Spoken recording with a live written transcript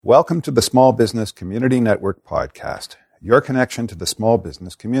Welcome to the Small Business Community Network podcast, your connection to the small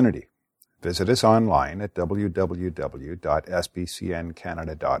business community. Visit us online at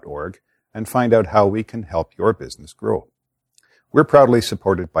www.sbcncanada.org and find out how we can help your business grow. We're proudly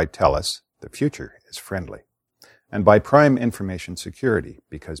supported by TELUS, the future is friendly, and by Prime Information Security,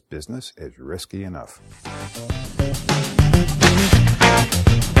 because business is risky enough.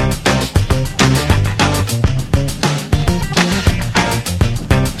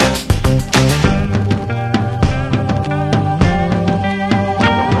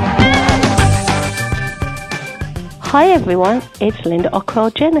 Hi everyone, it's Linda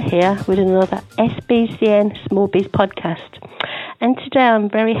Ockwell-Jenner here with another SBCN Small Biz podcast. And today I'm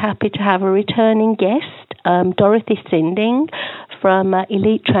very happy to have a returning guest, Dorothy Sinding from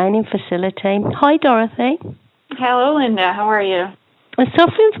Elite Training Facility. Hi Dorothy. Hello Linda, how are you? I'm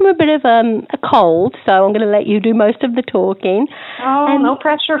suffering from a bit of a cold, so I'm going to let you do most of the talking. Oh, no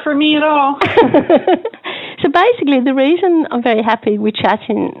pressure for me at all. So basically the reason I'm very happy we're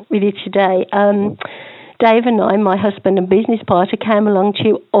chatting with you today, Dave and I, my husband and business partner, came along to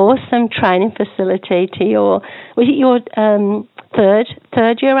your awesome training facility to your, was it your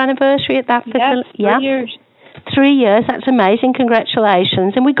third year anniversary at that facility? Yes, 3 years. 3 years, that's amazing,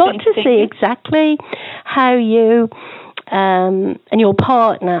 congratulations. And we got to see exactly how you and your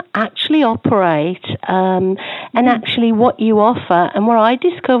partner actually operate and actually what you offer. And what I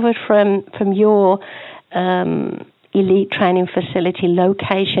discovered from your Elite Training Facility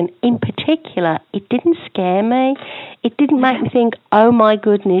location in particular, it didn't scare me. It didn't make me think, oh my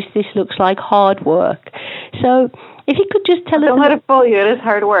goodness, this looks like hard work. So if you could just tell us... Don't let it fool you, it is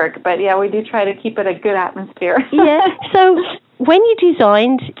hard work, but yeah, we do try to keep it a good atmosphere. Yeah, so when you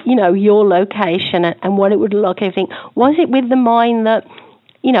designed, your location and what it would look like, everything, was it with the mind that,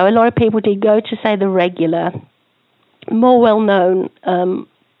 a lot of people did go to, say, the regular, more well-known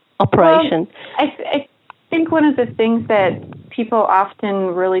operation? Well, I think one of the things that people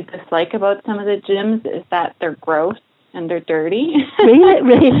often really dislike about some of the gyms is that they're gross and they're dirty.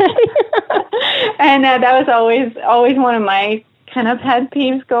 Really? And that was always one of my kind of pet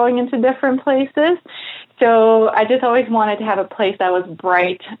peeves going into different places. So I just always wanted to have a place that was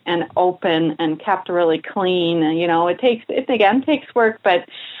bright and open and kept really clean. It takes work, but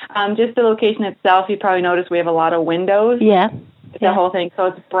just the location itself, you probably noticed we have a lot of windows. Yeah. The whole thing. So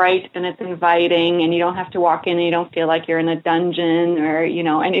it's bright and it's inviting and you don't have to walk in and you don't feel like you're in a dungeon or,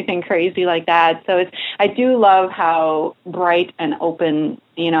 anything crazy like that. So I do love how bright and open,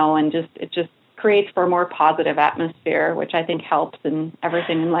 and it just creates for a more positive atmosphere, which I think helps in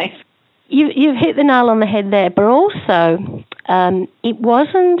everything in life. You've hit the nail on the head there, but also it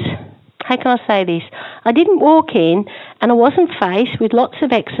wasn't, how can I say this? I didn't walk in and I wasn't faced with lots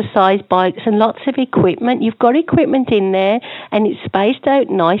of exercise bikes and lots of equipment. You've got equipment in there and it's spaced out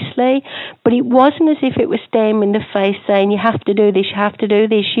nicely, but it wasn't as if it was staring in the face saying you have to do this, you have to do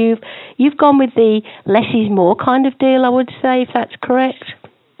this. You've gone with the less is more kind of deal, I would say, if that's correct.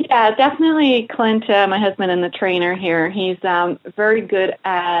 Yeah, definitely Clint, my husband and the trainer here, he's very good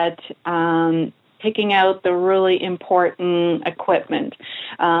at picking out the really important equipment.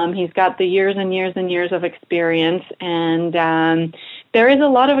 He's got the years and years and years of experience, and there is a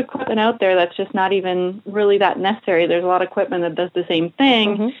lot of equipment out there that's just not even really that necessary. There's a lot of equipment that does the same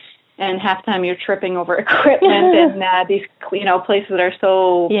thing, and half the time you're tripping over equipment and these places that are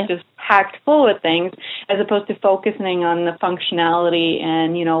so just packed full with things, as opposed to focusing on the functionality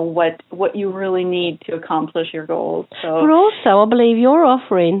and what you really need to accomplish your goals. So, but also, I believe you're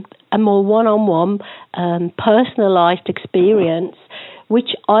offering a more one-on-one, personalised experience,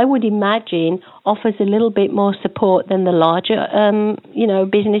 which I would imagine offers a little bit more support than the larger,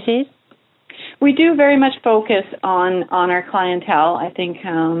 businesses. We do very much focus on our clientele. I think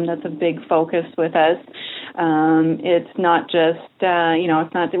that's a big focus with us. It's not just,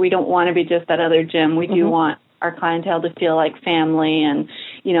 it's not that we don't want to be just that other gym. We do want our clientele to feel like family, and,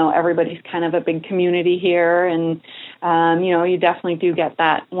 everybody's kind of a big community here. And, you definitely do get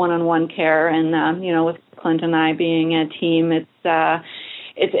that one-on-one care. And, with Clint and I being a team, it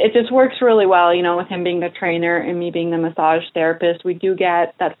just works really well, with him being the trainer and me being the massage therapist. We do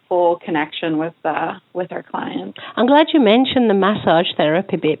get that full connection with our clients. I'm glad you mentioned the massage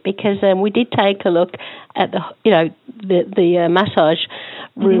therapy bit, because we did take a look at the massage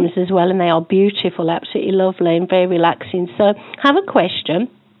rooms as well, and they are beautiful, absolutely lovely and very relaxing. So I have a question.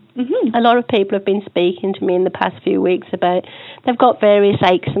 A lot of people have been speaking to me in the past few weeks about they've got various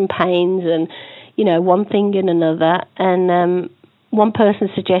aches and pains and, one thing and another, and one person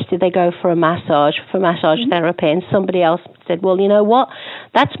suggested they go for massage therapy, and somebody else said, well, you know what,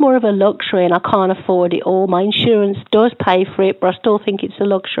 that's more of a luxury and I can't afford it all. My insurance does pay for it, but I still think it's a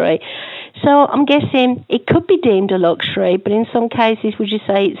luxury. So I'm guessing it could be deemed a luxury, but in some cases, would you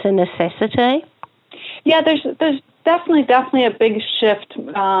say it's a necessity? Yeah, there's definitely a big shift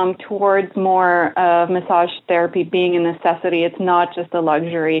towards more of massage therapy being a necessity. It's not just a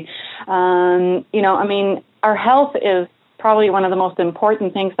luxury. Our health is probably one of the most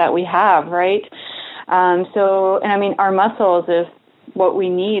important things that we have, right? Our muscles is what we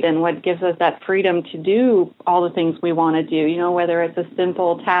need and what gives us that freedom to do all the things we want to do, whether it's a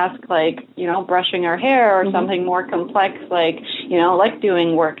simple task like, brushing our hair or something more complex like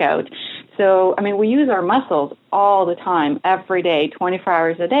doing workout. So, we use our muscles all the time, every day, 24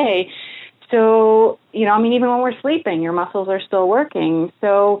 hours a day. So, even when we're sleeping, your muscles are still working.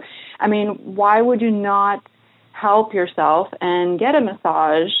 So, why would you not help yourself and get a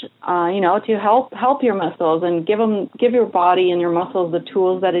massage, to help your muscles and give your body and your muscles the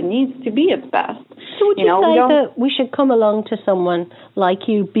tools that it needs to be its best. So would you say that we should come along to someone like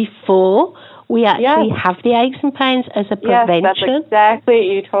you before we actually have the aches and pains as a prevention? Yes, that's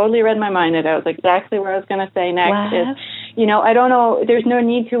exactly, you totally read my mind. That was exactly what I was going to say next. Wow. Is, I don't know, there's no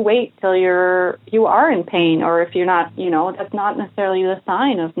need to wait till you are in pain, or if you're not, that's not necessarily the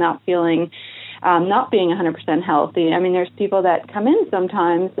sign of not being 100% healthy. There's people that come in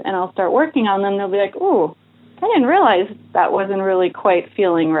sometimes and I'll start working on them. They'll be like, "Ooh, I didn't realize that wasn't really quite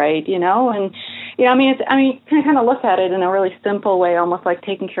feeling right," and, you can kind of look at it in a really simple way, almost like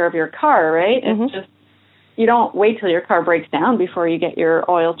taking care of your car, right? Mm-hmm. It's just, you don't wait till your car breaks down before you get your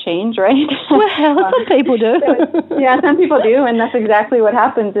oil changed, right? Well, some people do. Yeah, some people do, and that's exactly what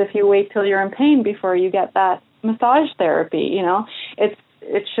happens if you wait till you're in pain before you get that massage therapy,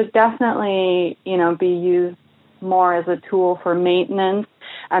 It should definitely, be used more as a tool for maintenance.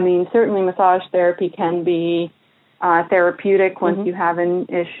 Certainly massage therapy can be therapeutic once you have an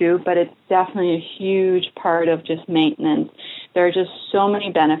issue, but it's definitely a huge part of just maintenance. There are just so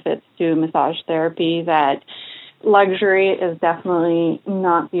many benefits to massage therapy that luxury is definitely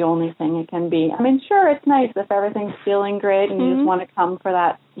not the only thing it can be. Sure, it's nice if everything's feeling great and you just want to come for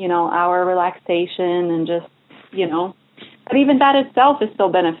that, hour relaxation and just, but even that itself is still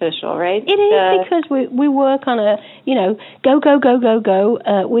beneficial, right? It is, because we work on a,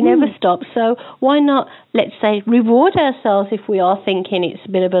 go. We never stop. So why not, let's say, reward ourselves if we are thinking it's a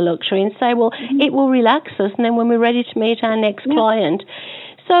bit of a luxury and say, well, it will relax us. And then when we're ready to meet our next client.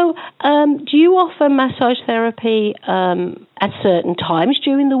 So do you offer massage therapy at certain times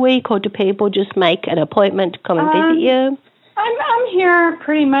during the week, or do people just make an appointment to come and visit you? I'm here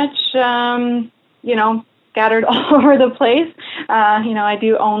pretty much, scattered all over the place. I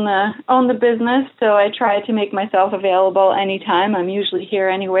do own the business, so I try to make myself available anytime. I'm usually here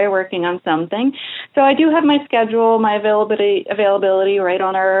anyway, working on something. So I do have my schedule, my availability right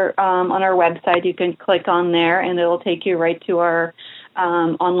on our website. You can click on there, and it'll take you right to our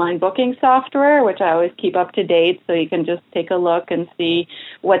online booking software, which I always keep up to date, so you can just take a look and see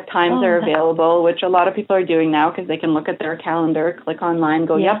what times are available, which a lot of people are doing now because they can look at their calendar, click online,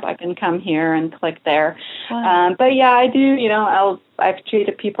 go, yep, I can come here, and click there. Wow. But yeah, I do, I've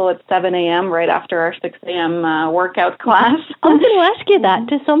treated people at 7 a.m. right after our 6 a.m. Workout class. I'm going to ask you that.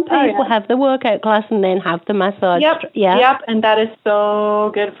 Do some people have the workout class and then have the massage? Yep, and that is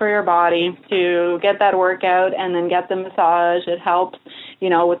so good for your body to get that workout and then get the massage. It helps,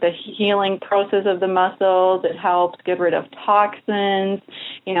 with the healing process of the muscles. It helps get rid of toxins.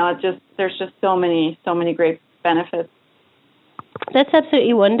 There's just so many great benefits. That's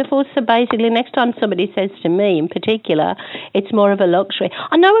absolutely wonderful. So basically, next time somebody says to me in particular, it's more of a luxury.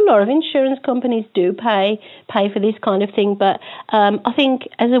 I know a lot of insurance companies do pay for this kind of thing, but I think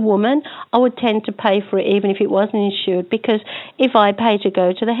as a woman, I would tend to pay for it even if it wasn't insured, because if I pay to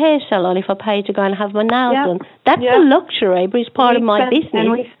go to the hair salon, if I pay to go and have my nails done, that's a luxury, but it's part of my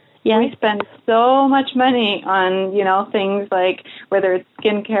business. We spend so much money on, things like whether it's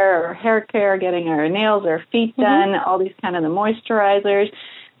skincare or hair care, getting our nails or feet done, all these kind of the moisturizers.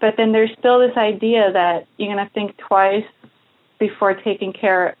 But then there's still this idea that you're going to think twice before taking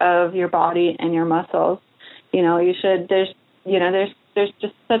care of your body and your muscles. You should, there's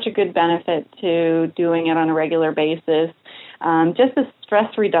just such a good benefit to doing it on a regular basis. Just the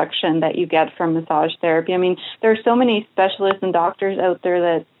stress reduction that you get from massage therapy. There are so many specialists and doctors out there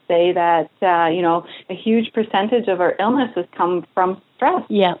that say that, a huge percentage of our illnesses come from stress.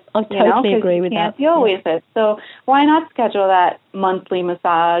 Yeah, I totally agree with that. You can't deal with it. So why not schedule that monthly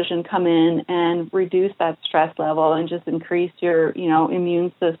massage and come in and reduce that stress level and just increase your,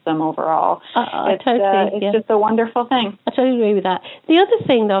 immune system overall? It's just a wonderful thing. I totally agree with that. The other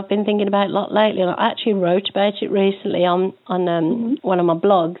thing that I've been thinking about a lot lately, and I actually wrote about it recently on one of my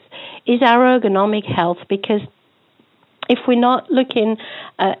blogs, is our ergonomic health, because if we're not looking,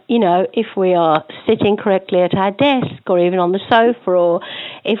 if we are sitting correctly at our desk or even on the sofa, or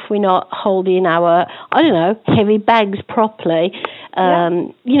if we're not holding our, heavy bags properly,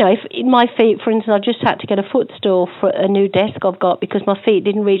 if my feet, for instance, I just had to get a footstool for a new desk I've got because my feet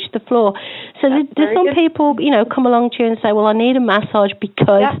didn't reach the floor. So there's some people, come along to you and say, well, I need a massage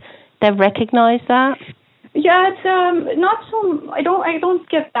because they've recognized that. Yeah, it's not so. I don't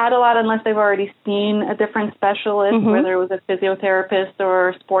get that a lot unless they've already seen a different specialist, whether it was a physiotherapist or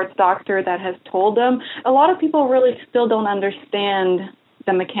a sports doctor that has told them. A lot of people really still don't understand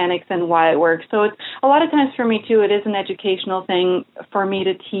the mechanics and why it works. So it's a lot of times for me too. It is an educational thing for me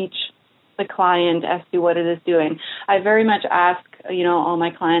to teach the client as to what it is doing. I very much ask, all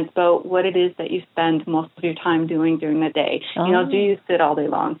my clients about what it is that you spend most of your time doing during the day. Oh. Do you sit all day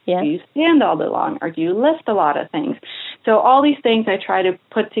long? Yeah. Do you stand all day long? Or do you lift a lot of things? So all these things I try to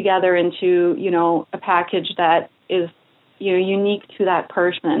put together into, a package that is, unique to that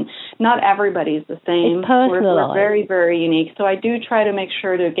person. Not everybody's the same. It's personalized. We're very, very unique. So I do try to make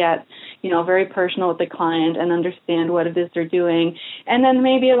sure to get, very personal with the client and understand what it is they're doing. And then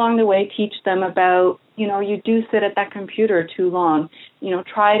maybe along the way teach them about, you do sit at that computer too long.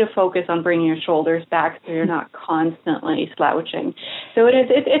 Try to focus on bringing your shoulders back so you're not constantly slouching. So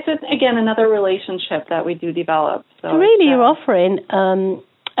it's again, another relationship that we do develop. So really, you're offering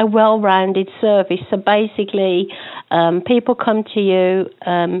a well-rounded service. So basically, people come to you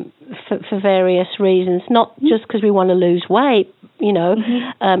for various reasons, not just because we want to lose weight.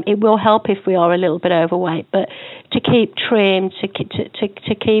 It will help if we are a little bit overweight, but to keep trim, to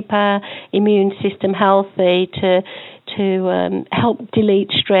keep our immune system healthy, to help not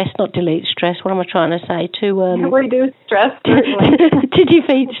delete stress. What am I trying to say? To reduce stress, certainly. To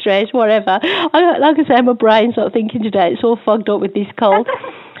defeat stress, whatever. Like I say, my brain's not thinking today. It's all fogged up with this cold.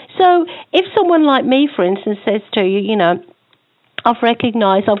 So if someone like me, for instance, says to you, I've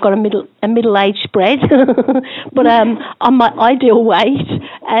recognised I've got a middle-age spread, but I'm my ideal weight,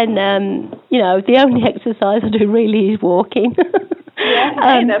 and the only exercise I do really is walking.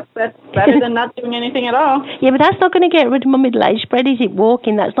 That's better than not doing anything at all. Yeah, but that's not going to get rid of my middle-age spread, is it?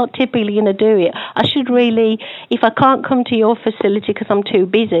 Walking, that's not typically going to do it. I should really, if I can't come to your facility because I'm too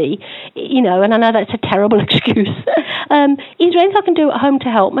busy, and I know that's a terrible excuse. Is there anything I can do at home to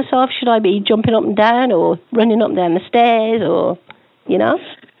help myself? Should I be jumping up and down or running up and down the stairs or... I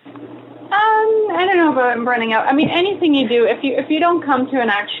don't know about running out. I mean, anything you do, if you don't come to an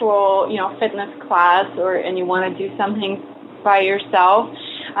actual, fitness class and you want to do something by yourself,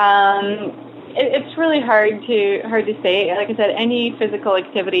 it's really hard to say. Like I said, any physical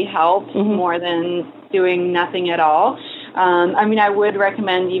activity helps more than doing nothing at all. I would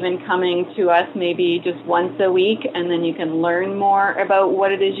recommend even coming to us maybe just once a week, and then you can learn more about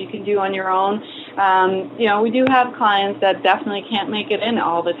what it is you can do on your own. We do have clients that definitely can't make it in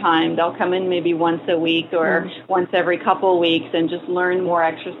all the time. They'll come in maybe once a week or once every couple of weeks and just learn more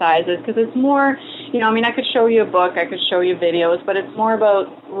exercises, because it's more, I could show you a book, I could show you videos, but it's more about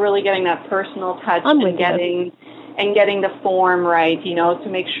really getting that personal touch and getting the form right, to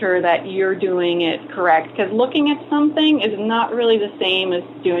make sure that you're doing it correct. Because looking at something is not really the same as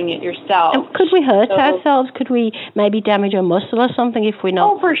doing it yourself. And could we hurt ourselves? Could we maybe damage a muscle or something if we're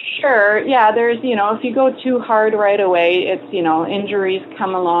not? Oh, for sure. Yeah, there's, if you go too hard right away, it's, injuries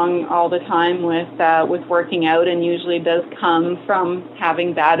come along all the time with working out, and usually does come from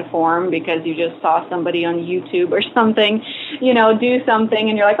having bad form because you just saw somebody on YouTube or something, do something,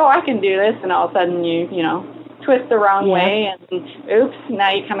 and you're like, oh, I can do this, and all of a sudden you twist the wrong way, and oops,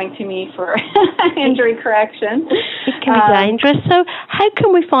 now you're coming to me for injury correction. It can be dangerous. So how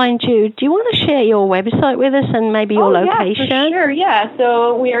can we find you? Do you want to share your website with us and maybe your location? Yeah, for sure. Yeah,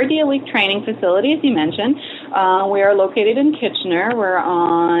 so we are the Elite Training Facility, as you mentioned. We are located in Kitchener. We're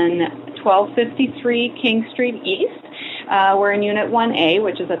on 1253 King Street East. We're in Unit 1A,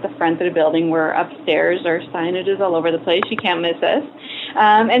 which is at the front of the building. We're upstairs. Our signage is all over the place. You can't miss us.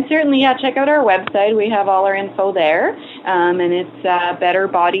 And certainly, check out our website. We have all our info there, and it's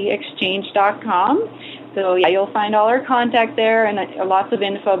betterbodyexchange.com. So, you'll find all our contact there and lots of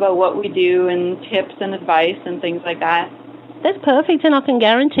info about what we do and tips and advice and things like that. That's perfect, and I can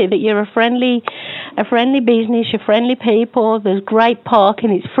guarantee that you're a friendly business, you're friendly people, there's great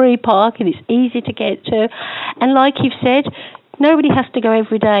parking, it's free parking, it's easy to get to. And like you've said, nobody has to go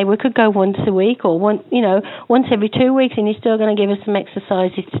every day. We could go once a week or once every 2 weeks, and you're still going to give us some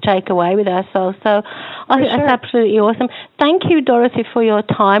exercises to take away with ourselves. So I think that's absolutely awesome. Thank you, Dorothy, for your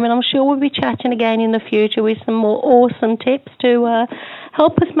time, and I'm sure we'll be chatting again in the future with some more awesome tips to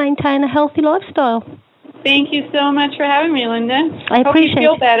help us maintain a healthy lifestyle. Thank you so much for having me, Linda. I appreciate it. Hope you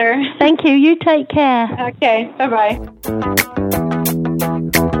feel better. Thank you. You take care. Okay. Bye-bye.